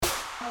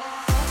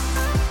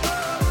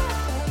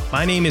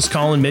My name is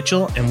Colin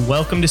Mitchell, and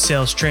welcome to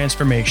Sales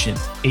Transformation,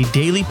 a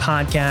daily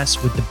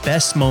podcast with the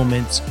best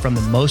moments from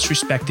the most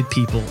respected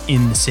people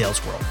in the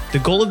sales world. The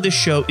goal of this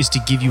show is to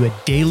give you a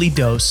daily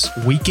dose,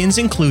 weekends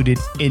included,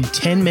 in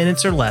 10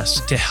 minutes or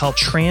less to help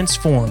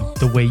transform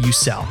the way you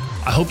sell.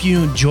 I hope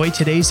you enjoy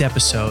today's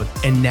episode,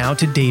 and now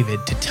to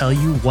David to tell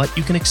you what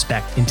you can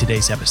expect in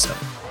today's episode.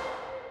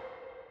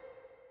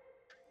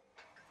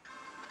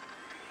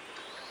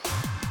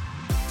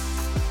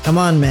 Come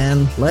on,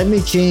 man, let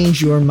me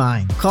change your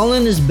mind.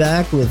 Colin is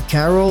back with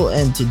Carol,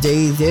 and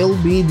today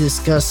they'll be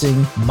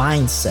discussing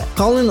mindset.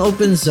 Colin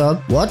opens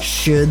up what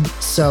should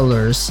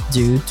sellers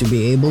do to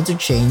be able to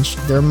change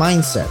their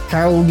mindset.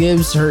 Carol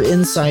gives her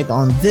insight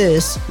on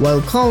this,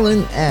 while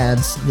Colin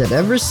adds that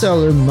every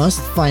seller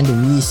must find a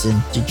reason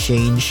to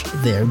change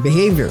their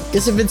behavior.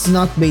 Because if it's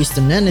not based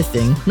on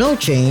anything, no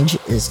change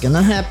is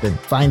gonna happen.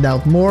 Find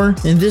out more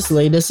in this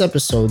latest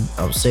episode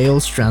of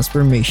Sales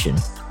Transformation.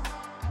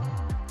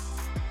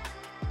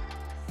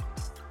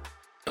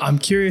 I'm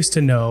curious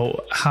to know,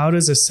 how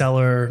does a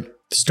seller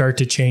start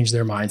to change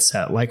their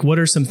mindset? Like, what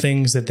are some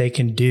things that they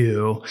can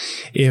do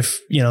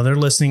if, they're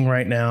listening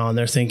right now and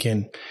they're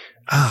thinking,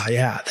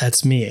 yeah,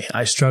 that's me.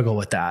 I struggle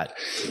with that.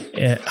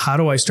 How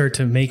do I start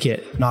to make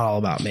it not all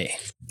about me?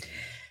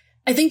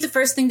 I think the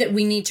first thing that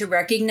we need to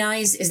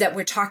recognize is that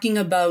we're talking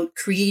about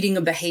creating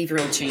a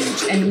behavioral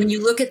change. And when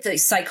you look at the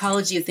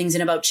psychology of things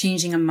and about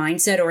changing a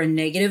mindset or a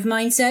negative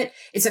mindset,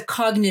 it's a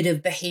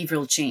cognitive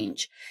behavioral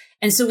change.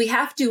 And so we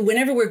have to,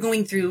 whenever we're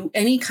going through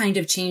any kind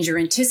of change or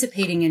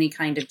anticipating any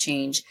kind of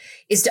change,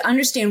 is to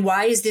understand,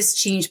 why is this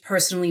change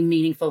personally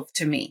meaningful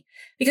to me?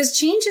 Because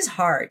change is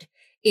hard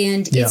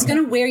and it's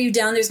going to wear you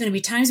down. There's going to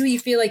be times where you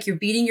feel like you're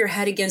beating your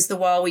head against the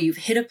wall, where you've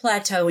hit a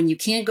plateau and you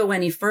can't go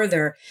any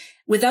further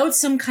without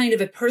some kind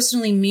of a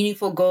personally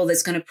meaningful goal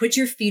that's going to put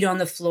your feet on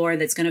the floor,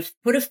 that's going to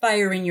put a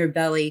fire in your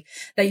belly,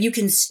 that you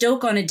can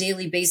stoke on a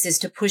daily basis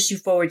to push you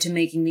forward to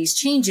making these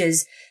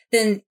changes.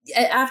 Then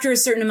after a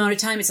certain amount of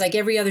time, it's like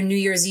every other New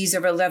Year's Eve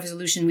or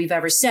resolution we've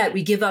ever set,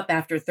 we give up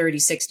after 30,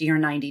 60, or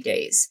 90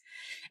 days.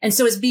 And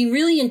so it's being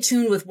really in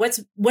tune with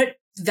what's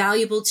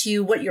valuable to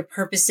you, what your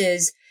purpose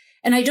is.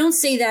 And I don't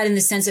say that in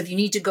the sense of you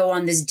need to go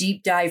on this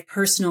deep dive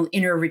personal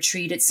inner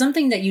retreat. It's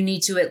something that you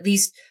need to at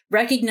least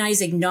recognize,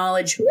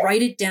 acknowledge,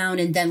 write it down,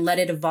 and then let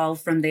it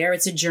evolve from there.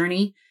 It's a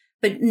journey,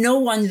 but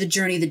know on the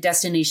journey the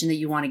destination that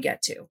you want to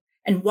get to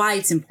and why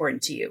it's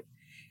important to you.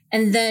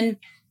 And then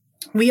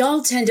we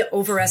all tend to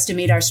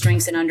overestimate our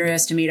strengths and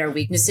underestimate our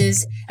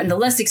weaknesses. And the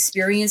less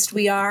experienced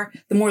we are,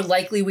 the more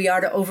likely we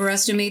are to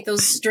overestimate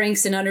those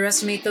strengths and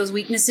underestimate those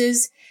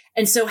weaknesses.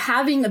 And so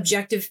having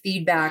objective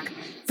feedback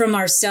from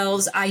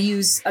ourselves, I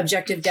use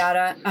objective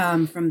data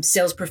from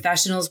sales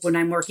professionals when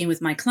I'm working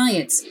with my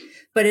clients,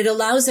 but it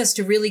allows us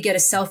to really get a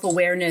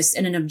self-awareness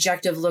and an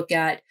objective look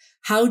at,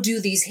 how do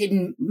these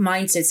hidden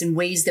mindsets and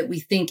ways that we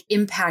think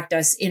impact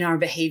us in our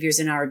behaviors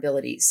and our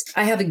abilities?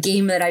 I have a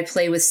game that I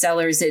play with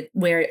sellers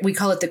where we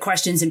call it the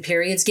questions and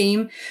periods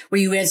game,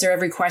 where you answer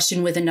every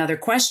question with another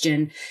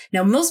question.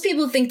 Now, most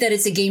people think that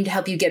it's a game to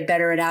help you get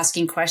better at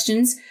asking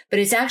questions, but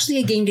it's actually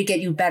a game to get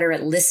you better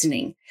at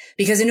listening.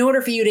 Because in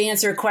order for you to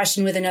answer a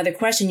question with another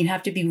question, you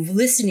have to be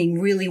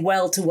listening really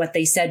well to what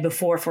they said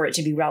before for it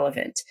to be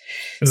relevant.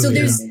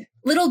 There's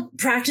little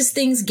practice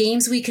things,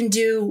 games we can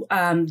do,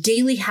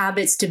 daily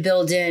habits to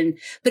build in,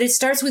 but it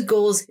starts with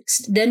goals,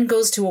 then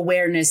goes to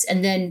awareness,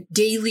 and then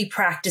daily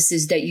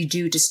practices that you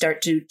do to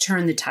start to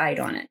turn the tide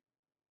on it.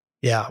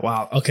 Yeah.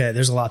 Wow. Okay.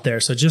 There's a lot there.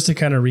 So just to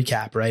kind of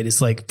recap, right?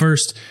 It's like,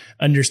 first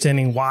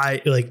understanding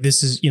why, like,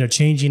 this is,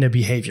 changing a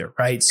behavior,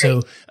 right?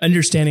 So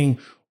understanding,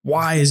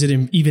 why is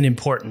it even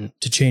important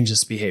to change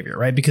this behavior,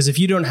 right? Because if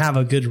you don't have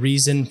a good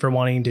reason for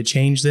wanting to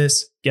change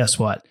this, guess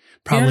what?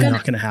 Probably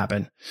not going to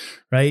happen,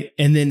 right?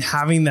 And then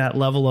having that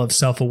level of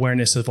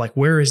self-awareness of, like,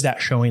 where is that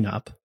showing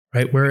up,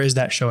 right? Where is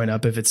that showing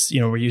up? If it's,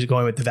 we're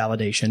going with the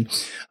validation,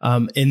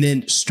 and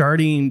then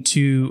starting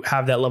to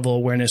have that level of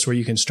awareness where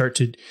you can start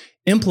to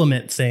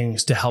implement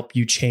things to help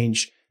you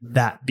change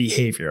that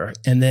behavior.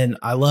 And then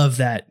I love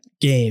that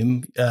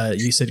game.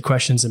 You said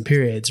questions and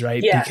periods,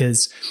 right? Yeah.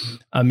 Because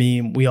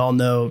we all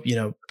know,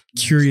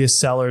 curious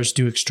sellers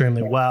do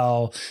extremely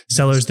well.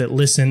 Sellers that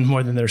listen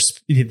more than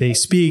they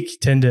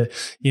speak tend to,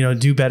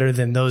 do better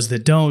than those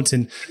that don't.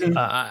 And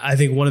I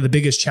think one of the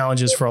biggest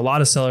challenges for a lot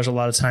of sellers a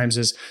lot of times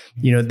is,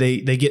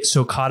 they get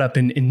so caught up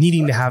in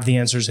needing to have the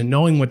answers and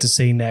knowing what to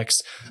say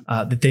next,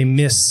 that they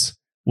miss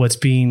what's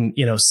being,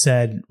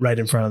 said right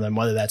in front of them,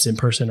 whether that's in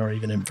person or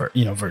even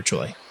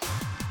virtually.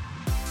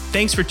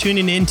 Thanks for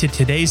tuning in to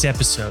today's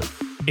episode.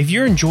 If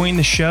you're enjoying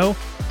the show,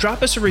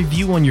 drop us a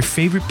review on your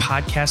favorite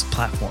podcast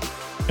platform.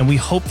 And we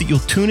hope that you'll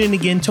tune in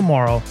again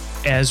tomorrow,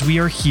 as we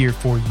are here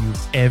for you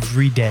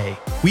every day,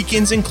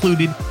 weekends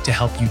included, to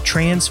help you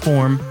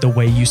transform the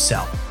way you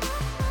sell.